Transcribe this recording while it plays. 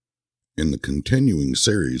In the continuing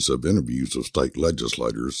series of interviews of state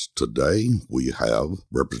legislators, today we have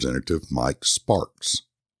Representative Mike Sparks.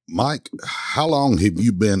 Mike, how long have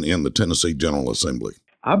you been in the Tennessee General Assembly?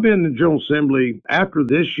 I've been in the General Assembly. After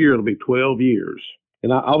this year, it'll be 12 years.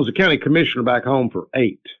 And I was a county commissioner back home for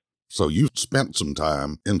 8. So you spent some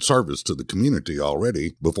time in service to the community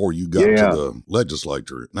already before you got to the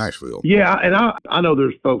legislature at Nashville. Yeah, and I know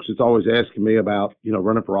there's folks that's always asking me about,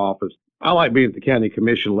 running for office. I like being at the county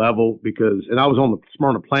commission level and I was on the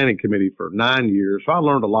Smyrna Planning Committee for 9 years, so I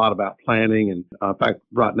learned a lot about planning. And in fact,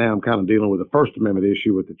 right now I'm kind of dealing with a First Amendment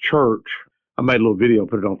issue with the church. I made a little video,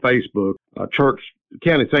 put it on Facebook.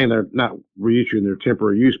 County saying they're not reissuing their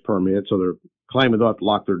temporary use permit, so they're claiming they'll have to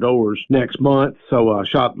lock their doors next month. So I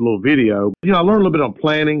shot a little video. I learned a little bit on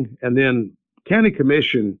planning, and then county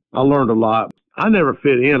commission, I learned a lot. I never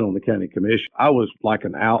fit in on the county commission. I was like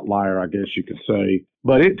an outlier, I guess you could say,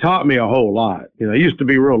 but it taught me a whole lot. I used to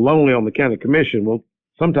be real lonely on the county commission. Well,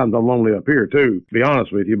 sometimes I'm lonely up here too, to be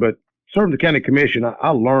honest with you, but serving the county commission, I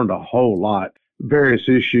learned a whole lot. Various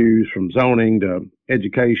issues from zoning to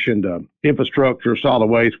education to infrastructure, solid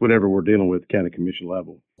waste, whatever we're dealing with at the county commission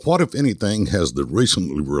level. What, if anything, has the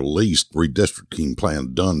recently released redistricting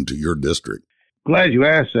plan done to your district? Glad you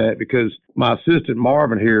asked that, because my assistant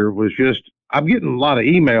Marvin here I'm getting a lot of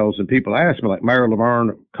emails and people ask me, like Mayor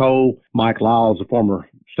Laverne Cole, Mike Lyles, a former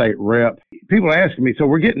state rep. People are asking me, so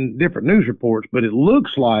we're getting different news reports, but it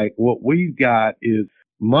looks like what we've got is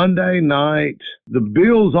Monday night, the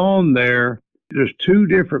bills on there. There's 2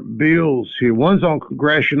 different bills here. One's on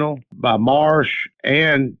congressional by Marsh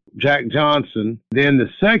and Jack Johnson. Then the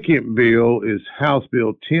second bill is House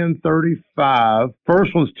Bill 1035.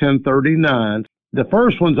 First one's 1039. The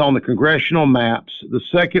first one's on the congressional maps. The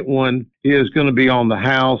second one is going to be on the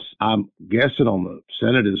House. I'm guessing on the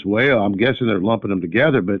Senate as well. I'm guessing they're lumping them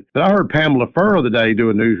together. But I heard Pamela Furrow today do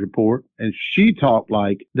a news report, and she talked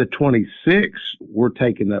like the 26th we're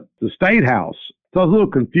taking up the State House. So I was a little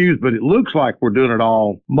confused, but it looks like we're doing it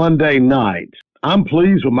all Monday night. I'm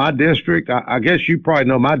pleased with my district. I guess you probably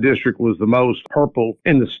know my district was the most purple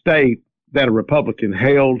in the state that a Republican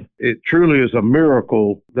held. It truly is a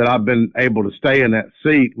miracle that I've been able to stay in that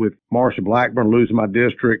seat with Marsha Blackburn losing my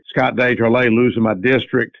district, Scott Desjardins losing my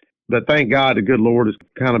district. But thank God the good Lord has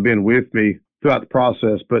kind of been with me throughout the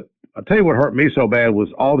process. But I'll tell you what hurt me so bad was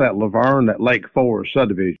all that Laverne, that Lake Forest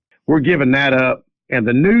subdivision. We're giving that up. And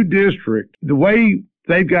the new district, the way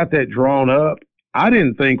they've got that drawn up, I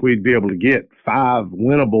didn't think we'd be able to get 5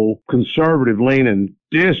 winnable conservative-leaning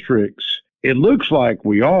districts. It looks like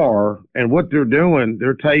we are, and what they're doing,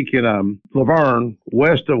 they're taking Laverne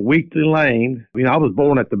west of Weekly Lane. I was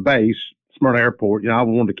born at the base, Smyrna Airport. I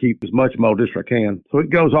wanted to keep as much Mo district I can. So it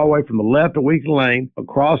goes all the way from the left of Weekly Lane,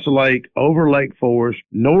 across the lake, over Lake Forest,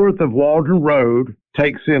 north of Waldron Road,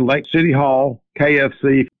 takes in Lake City Hall,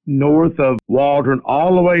 KFC, north of Waldron,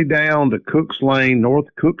 all the way down to Cooks Lane, north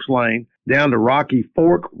Cooks Lane, down to Rocky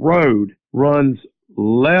Fork Road, runs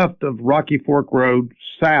left of Rocky Fork Road,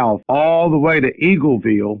 south, all the way to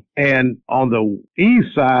Eagleville. And on the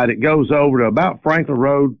east side, it goes over to about Franklin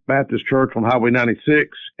Road Baptist Church on Highway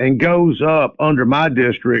 96 and goes up under my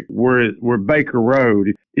district where Baker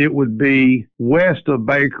Road. It would be west of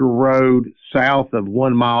Baker Road, south of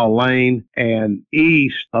 1 Mile Lane, and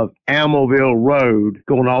east of Amelville Road,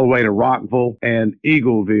 going all the way to Rockville and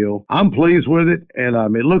Eagleville. I'm pleased with it,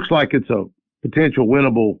 and it looks like it's a potential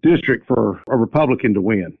winnable district for a Republican to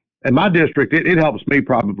win. And my district, it helps me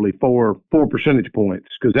probably 4 percentage points,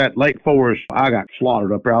 because that Lake Forest, I got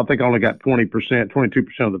slaughtered up there. I think I only got 20%, 22%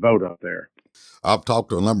 of the vote up there. I've talked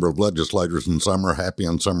to a number of legislators, and some are happy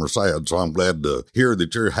and some are sad, so I'm glad to hear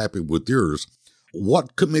that you're happy with yours.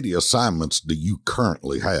 What committee assignments do you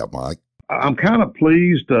currently have, Mike? I'm kind of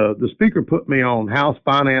pleased. The Speaker put me on House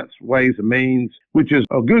Finance, Ways and Means, which is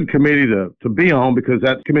a good committee to be on, because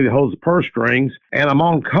that committee holds the purse strings. And I'm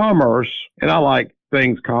on Commerce, and I like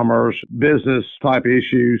things commerce, business type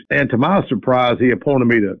issues. And to my surprise, he appointed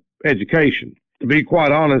me to education. To be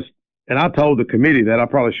quite honest, and I told the committee that I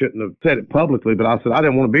probably shouldn't have said it publicly, but I said I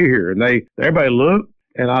didn't want to be here. And everybody looked,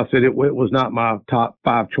 and I said it was not my top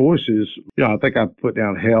 5 choices. I think I put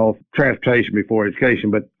down health, transportation before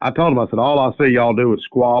education. But I told them, I said, all I see y'all do is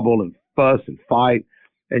squabble and fuss and fight,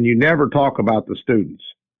 and you never talk about the students.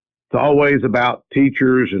 It's always about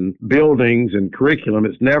teachers and buildings and curriculum.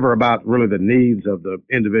 It's never about really the needs of the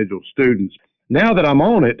individual students. Now that I'm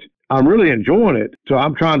on it, I'm really enjoying it. So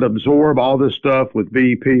I'm trying to absorb all this stuff with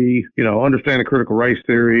BP, understanding critical race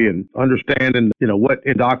theory and understanding, what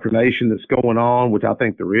indoctrination that's going on, which I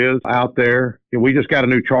think there is out there. We just got a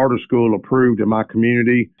new charter school approved in my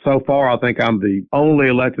community. So far, I think I'm the only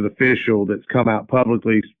elected official that's come out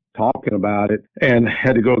publicly talking about it, and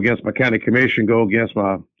had to go against my county commission, go against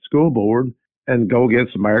my school board, and go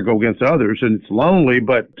against the mayor, go against others. And it's lonely,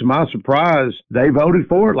 but to my surprise, they voted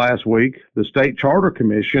for it last week, the State Charter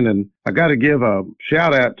Commission. And I got to give a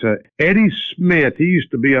shout out to Eddie Smith. He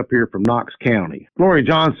used to be up here from Knox County. Gloria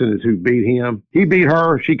Johnson is who beat him. He beat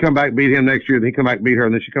her. She come back, beat him next year. Then he come back, beat her.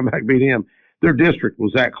 And then she come back, beat him. Their district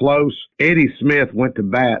was that close. Eddie Smith went to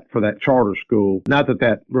bat for that charter school. Not that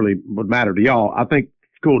that really would matter to y'all. I think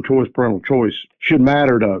school choice, parental choice should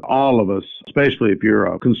matter to all of us, especially if you're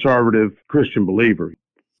a conservative Christian believer.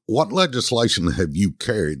 What legislation have you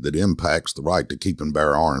carried that impacts the right to keep and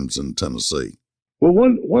bear arms in Tennessee? Well,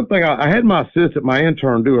 one thing, I had my assistant, my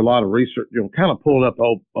intern, do a lot of research, kind of pulling up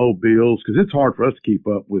old bills, because it's hard for us to keep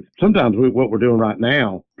up with sometimes what we're doing right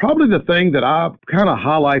now. Probably the thing that I kind of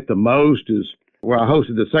highlight the most is where I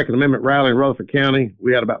hosted the Second Amendment rally in Rutherford County.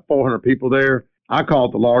 We had about 400 people there. I call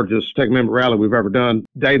it the largest Second Amendment rally we've ever done.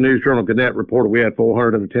 Daily News Journal Gannett reported we had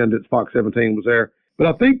 400 in attendance. Fox 17 was there. But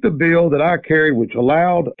I think the bill that I carried, which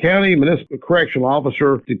allowed county municipal correctional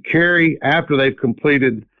officer to carry after they've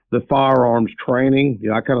completed the firearms training,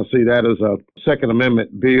 I kind of see that as a Second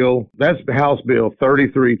Amendment bill. That's House Bill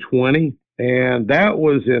 3320. And that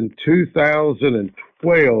was in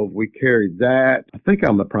 2012. We carried that. I think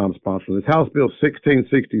I'm the prime sponsor of this. House Bill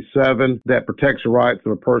 1667 that protects the rights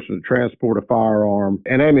of a person to transport a firearm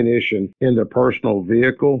and ammunition in their personal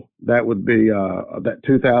vehicle. That would be that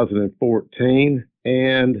 2014.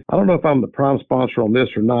 And I don't know if I'm the prime sponsor on this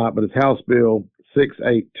or not, but it's House Bill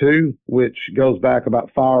 682, which goes back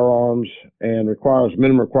about firearms and requires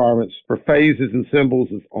minimum requirements for phases and symbols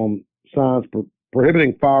on signs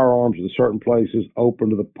prohibiting firearms in certain places open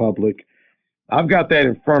to the public. I've got that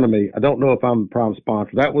in front of me. I don't know if I'm the prime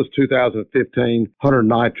sponsor. That was 2015,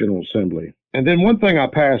 109th General Assembly. And then one thing I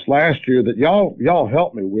passed last year that y'all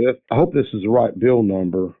helped me with, I hope this is the right bill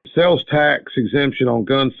number, sales tax exemption on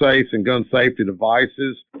gun safes and gun safety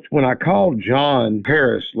devices. When I called John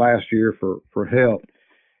Harris last year for help,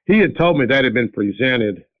 he had told me that had been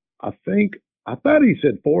presented, I thought he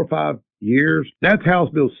said 4 or 5 years. That's House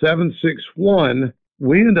Bill 761.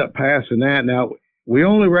 We ended up passing that. Now, we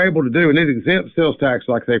only were able to do, and it exempts sales tax,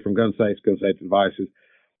 like I say, from gun safes, gun safety devices.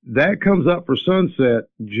 That comes up for sunset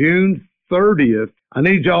June 30th. I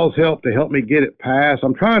need y'all's help to help me get it passed.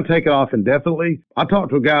 I'm trying to take it off indefinitely. I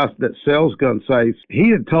talked to a guy that sells gun safes.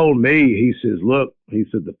 He had told me, he says, look, he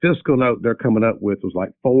said the fiscal note they're coming up with was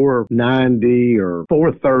like 490 or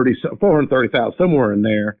 430,000, somewhere in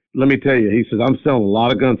there. Let me tell you, he says, I'm selling a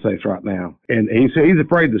lot of gun safes right now. And he said he's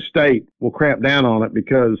afraid the state will cramp down on it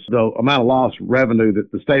because the amount of lost revenue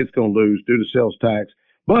that the state's going to lose due to sales tax.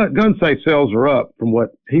 But gun safe sales are up from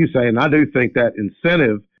what he's saying. I do think that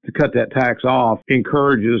incentive to cut that tax off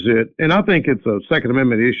encourages it. And I think it's a Second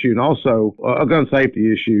Amendment issue and also a gun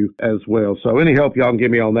safety issue as well. So any help y'all can give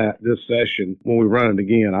me on that this session when we run it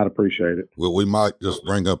again, I'd appreciate it. Well, we might just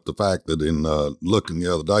bring up the fact that in looking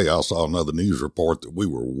the other day, I saw another news report that we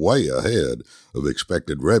were way ahead of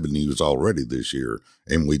expected revenues already this year.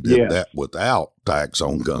 And we did that without tax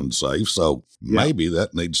on gun safes. So maybe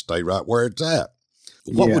that needs to stay right where it's at.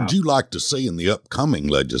 What would you like to see in the upcoming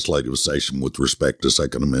legislative session with respect to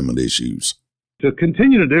Second Amendment issues? To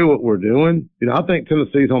continue to do what we're doing, I think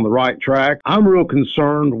Tennessee's on the right track. I'm real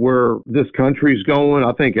concerned where this country's going.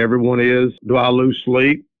 I think everyone is. Do I lose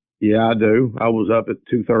sleep? Yeah, I do. I was up at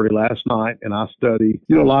 2:30 last night and I study,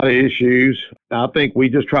 a lot of issues. I think we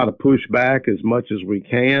just try to push back as much as we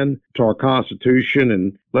can to our Constitution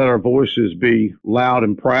and let our voices be loud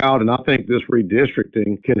and proud. And I think this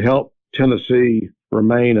redistricting can help Tennessee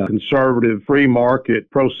remain a conservative, free market,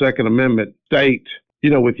 pro-Second Amendment state.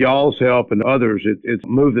 With y'all's help and others, it's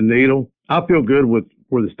moved the needle. I feel good with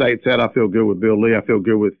where the state's at. I feel good with Bill Lee. I feel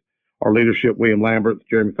good with our leadership, William Lambert,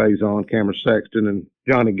 Jeremy Faison, Cameron Sexton, and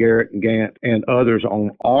Johnny Garrett and Gant, and others on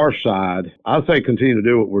our side. I say continue to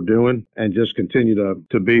do what we're doing and just continue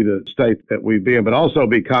to be the state that we've been, but also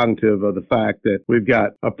be cognitive of the fact that we've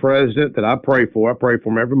got a president that I pray for. I pray for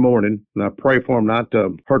him every morning, and I pray for him not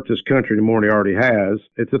to hurt this country any more than he already has.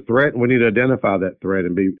 It's a threat, and we need to identify that threat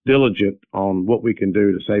and be diligent on what we can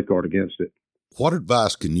do to safeguard against it. What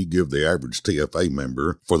advice can you give the average TFA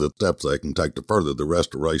member for the steps they can take to further the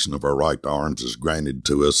restoration of our right to arms as granted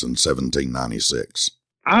to us in 1796?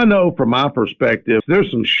 I know from my perspective,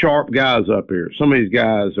 there's some sharp guys up here. Some of these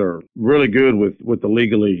guys are really good with the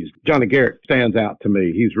legalese. Johnny Garrett stands out to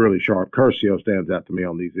me. He's really sharp. Curcio stands out to me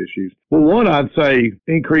on these issues. Well, one, I'd say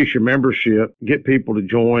increase your membership, get people to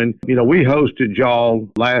join. You know, we hosted y'all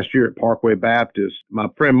last year at Parkway Baptist. My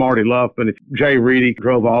friend Marty Luffman, Jay Reedy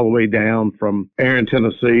drove all the way down from Aaron,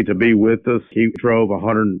 Tennessee to be with us. He drove a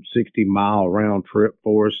 160-mile round trip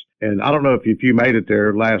for us. And I don't know if you made it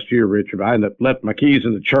there last year, Richard. I ended up left my keys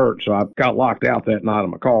in the church, so I got locked out that night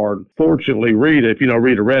in my car. Fortunately, Rita, if you know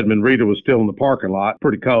Rita Redmond, Rita was still in the parking lot,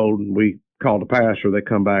 pretty cold, and we called the pastor. They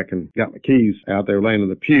come back and got my keys out there laying in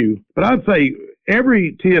the pew. But I'd say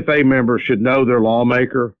every TFA member should know their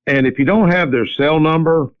lawmaker. And if you don't have their cell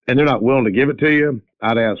number and they're not willing to give it to you,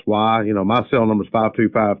 I'd ask why. You know, my cell number is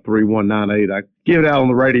 525-3198. I give it out on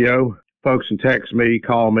the radio. Folks can text me,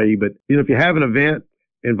 call me. But, you know, if you have an event,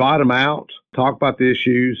 invite them out, talk about the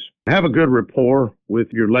issues, have a good rapport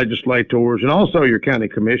with your legislators and also your county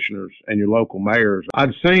commissioners and your local mayors.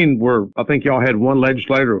 I'd seen where I think y'all had one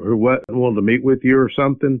legislator who wasn't willing to meet with you or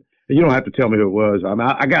something. And you don't have to tell me who it was. I mean,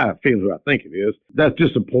 I got a feeling who I think it is. That's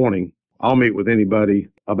disappointing. I'll meet with anybody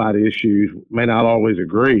about issues. May not always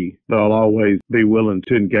agree, but I'll always be willing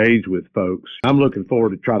to engage with folks. I'm looking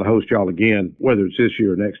forward to try to host y'all again, whether it's this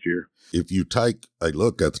year or next year. If you take a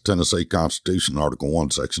look at the Tennessee Constitution, Article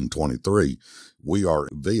 1, Section 23, we are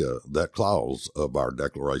via that clause of our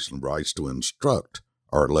Declaration of Rights to instruct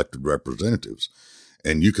our elected representatives.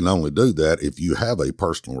 And you can only do that if you have a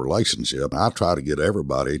personal relationship. I try to get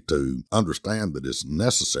everybody to understand that it's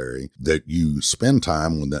necessary that you spend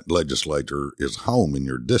time when that legislator is home in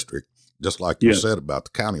your district, just like you said about the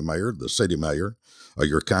county mayor, the city mayor, or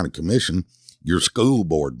your county commission, your school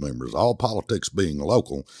board members, all politics being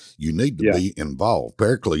local, you need to be involved.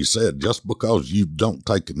 Pericles said, just because you don't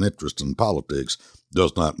take an interest in politics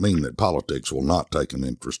does not mean that politics will not take an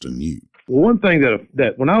interest in you. Well, one thing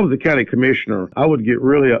that when I was a county commissioner, I would get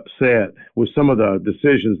really upset with some of the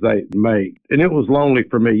decisions they make. And it was lonely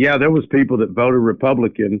for me. Yeah, there was people that voted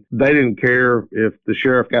Republican. They didn't care if the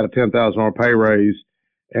sheriff got a $10,000 pay raise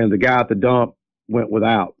and the guy at the dump went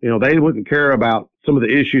without. You know, they wouldn't care about some of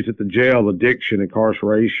the issues at the jail, addiction,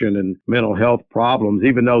 incarceration, and mental health problems,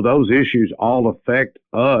 even though those issues all affect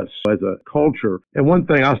us as a culture. And one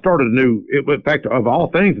thing, I started in fact, of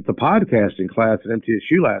all things, it's a podcasting class at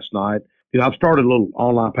MTSU last night. You know, I've started a little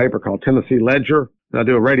online paper called Tennessee Ledger. And I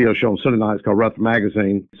do a radio show on Sunday nights called Rutherford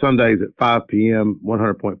Magazine, Sundays at 5 p.m.,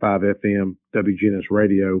 100.5 FM,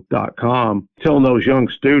 WGNSradio.com, telling those young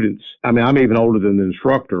students, I mean, I'm even older than the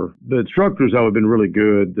instructor. The instructors, though, have been really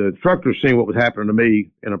good. The instructors seen what was happening to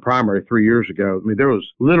me in a primary 3 years ago. I mean, there was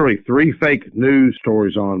literally 3 fake news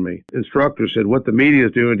stories on me. Instructors said, what the media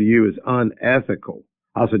is doing to you is unethical.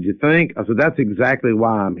 I said, you think? I said, that's exactly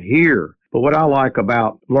why I'm here. But what I like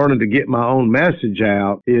about learning to get my own message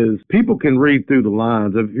out is people can read through the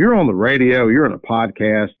lines. If you're on the radio, you're in a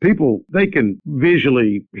podcast, people, they can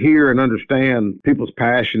visually hear and understand people's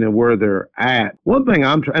passion and where they're at. One thing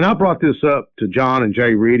and I brought this up to John and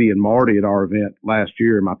Jay Reedy and Marty at our event last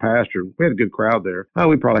year, my pastor. We had a good crowd there.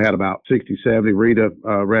 We probably had about 60, 70. Rita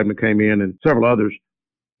Redmond came in and several others.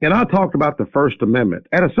 And I talked about the First Amendment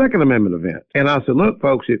at a Second Amendment event. And I said, look,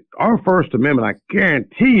 folks, our First Amendment, I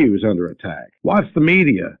guarantee you, is under attack. Watch the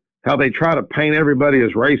media, how they try to paint everybody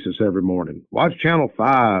as racist every morning. Watch Channel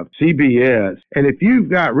 5, CBS. And if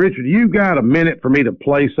Richard, you've got a minute for me to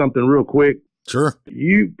play something real quick. Sure.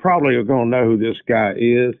 You probably are going to know who this guy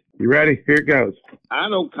is. You ready? Here it goes. I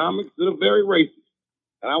know comics that are very racist.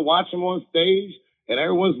 And I watch them on stage, and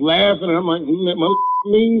everyone's laughing. And I'm like, that most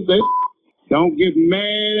means they... Don't get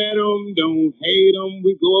mad at them. Don't hate them.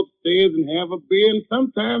 We go upstairs and have a beer. And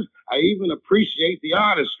sometimes I even appreciate the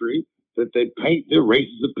artistry that they paint their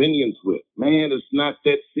racist opinions with. Man, it's not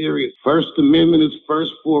that serious. First Amendment is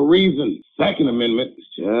first for a reason. Second Amendment is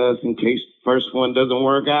just in case the first one doesn't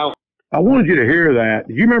work out. I wanted you to hear that.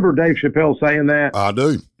 Do you remember Dave Chappelle saying that? I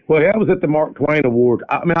do. Well, that was at the Mark Twain Award.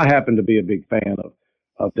 I mean, I happen to be a big fan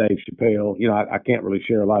of Dave Chappelle. You know, I can't really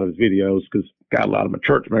share a lot of his videos because got a lot of my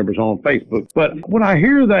church members on Facebook. But when I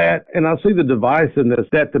hear that and I see the divisiveness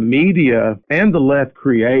that the media and the left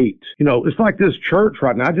create, you know, it's like this church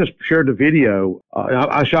right now. I just shared the video.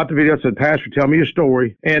 I shot the video and said, Pastor, tell me your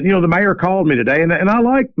story. And, you know, the mayor called me today and I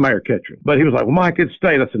liked Mayor Ketchum. But he was like, well, Mike, it's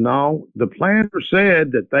state. I said, no, the planner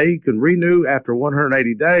said that they can renew after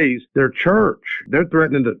 180 days their church. They're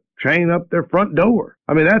threatening to chain up their front door.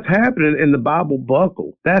 I mean, that's happening in the Bible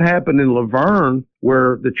Buckle. That happened in Laverne,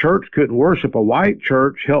 where the church couldn't worship. A white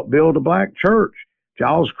church helped build a black church.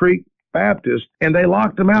 Giles Creek Baptist, and they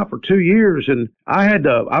locked him out for 2 years. And I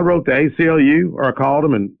wrote the ACLU, or I called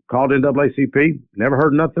them and called NAACP. Never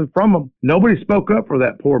heard nothing from them. Nobody spoke up for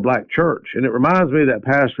that poor black church. And it reminds me of that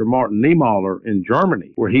Pastor Martin Niemöller in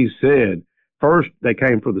Germany, where he said, first they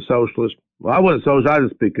came for the socialist. Well, I wasn't socialist, I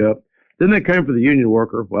didn't speak up. Then they came for the union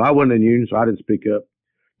worker. Well, I wasn't in union, so I didn't speak up.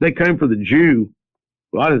 They came for the Jew.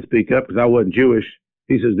 Well, I didn't speak up because I wasn't Jewish.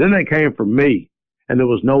 He says, then they came for me, and there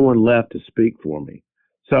was no one left to speak for me.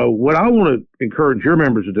 So what I want to encourage your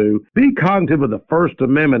members to do, be cognitive of the First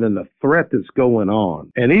Amendment and the threat that's going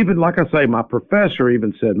on. And even, like I say, my professor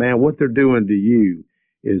even said, man, what they're doing to you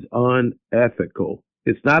is unethical.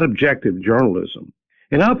 It's not objective journalism.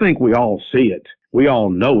 And I think we all see it. We all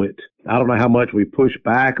know it. I don't know how much we push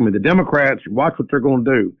back. I mean, the Democrats, watch what they're going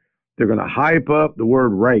to do. They're going to hype up the word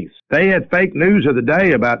race. They had fake news of the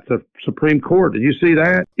day about the Supreme Court. Did you see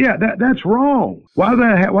that? Yeah, that's wrong. Why is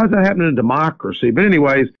that happening in democracy? But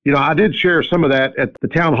anyways, I did share some of that at the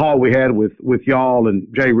town hall we had with y'all and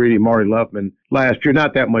Jay Reedy and Marty Luffman last year.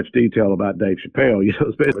 Not that much detail about Dave Chappelle,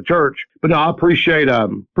 it's been a church. But no, I appreciate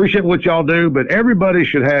what y'all do. But everybody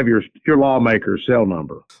should have your lawmaker's cell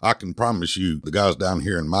number. I can promise you, the guys down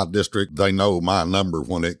here in my district, they know my number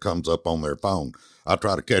when it comes up on their phone. I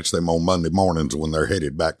try to catch them on Monday mornings when they're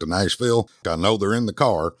headed back to Nashville. I know they're in the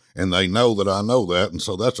car, and they know that I know that, and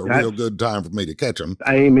so that's a real good time for me to catch them.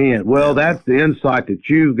 Amen. Well, that's the insight that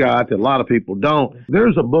you've got that a lot of people don't.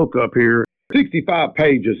 There's a book up here, 65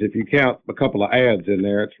 pages if you count a couple of ads in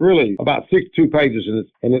there. It's really about 62 pages,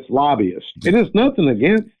 and it's lobbyists. And it's nothing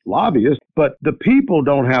against lobbyists, but the people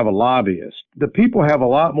don't have a lobbyist. The people have a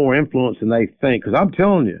lot more influence than they think, because I'm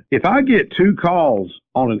telling you, if I get 2 calls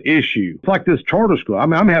on an issue, it's like this charter school. I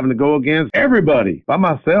mean, I'm having to go against everybody by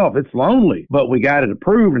myself. It's lonely, but we got it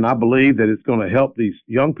approved, and I believe that it's going to help these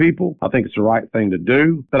young people. I think it's the right thing to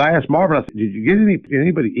do. But I asked Marvin, I said, did you get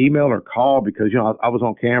anybody email or call? Because, I was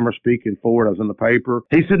on camera speaking for it. I was in the paper.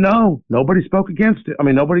 He said, no, nobody spoke against it. I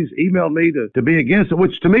mean, nobody's emailed me to be against it,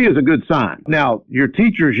 which to me is a good sign. Now, your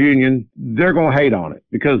teachers union, they're going to hate on it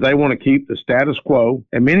because they want to keep the status quo.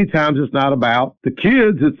 And many times it's not about the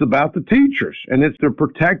kids, it's about the teachers. And they're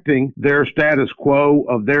protecting their status quo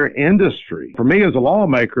of their industry. For me as a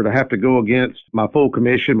lawmaker to have to go against my full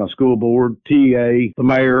commission, my school board, TA, the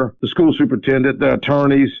mayor, the school superintendent, the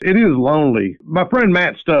attorneys, it is lonely. My friend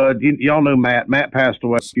Matt Studd, y'all know Matt. Matt passed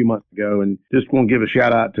away a few months ago, and just want to give a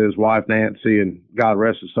shout out to his wife, Nancy, and God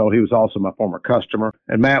rest his soul. He was also my former customer.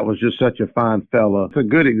 And Matt was just such a fine fella. It's a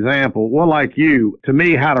good example. Well, like you, to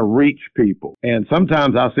me, how to reach people. And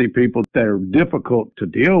sometimes I see people that are difficult to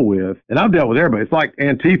deal with, and I've dealt with everybody. It's like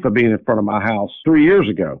Antifa being in front of my house 3 years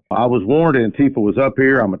ago. I was warned Antifa was up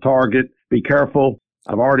here. I'm a target. Be careful.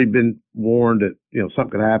 I've already been warned that,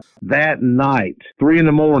 something could happen. That night, 3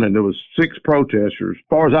 a.m, there was 6 protesters. As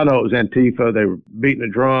far as I know, it was Antifa. They were beating a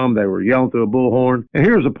drum. They were yelling through a bullhorn. And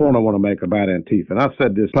here's the point I want to make about Antifa. And I've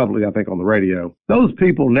said this publicly, I think, on the radio. Those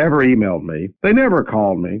people never emailed me. They never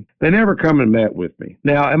called me. They never come and met with me.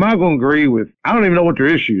 Now, am I going to agree with, I don't even know what their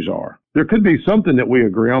issues are. There could be something that we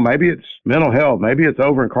agree on. Maybe it's mental health. Maybe it's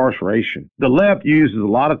over-incarceration. The left uses a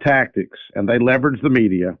lot of tactics, and they leverage the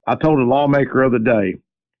media. I told a lawmaker the other day,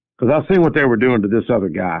 because I seen what they were doing to this other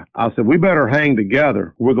guy. I said, we better hang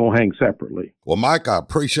together. We're going to hang separately. Well, Mike, I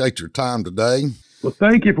appreciate your time today. Well,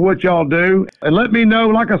 thank you for what y'all do. And let me know,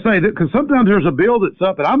 like I say, because sometimes there's a bill that's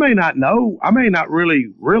up that I may not know. I may not really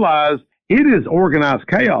realize it is organized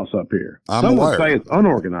chaos up here. Some would say it's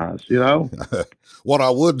unorganized, What I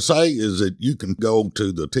would say is that you can go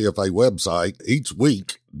to the TFA website each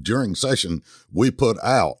week during session. We put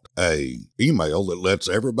out a email that lets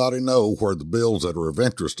everybody know where the bills that are of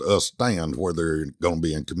interest to us stand, where they're going to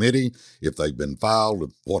be in committee, if they've been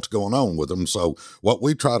filed, what's going on with them. So what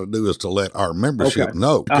we try to do is to let our membership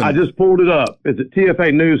know. I just pulled it up. Is it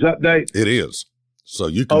TFA News Update? It is. So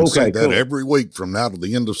you can see that every week from now to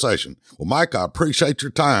the end of session. Well, Mike, I appreciate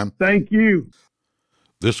your time. Thank you.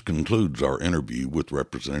 This concludes our interview with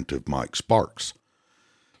Representative Mike Sparks.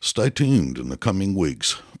 Stay tuned in the coming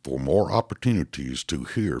weeks for more opportunities to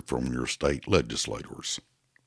hear from your state legislators.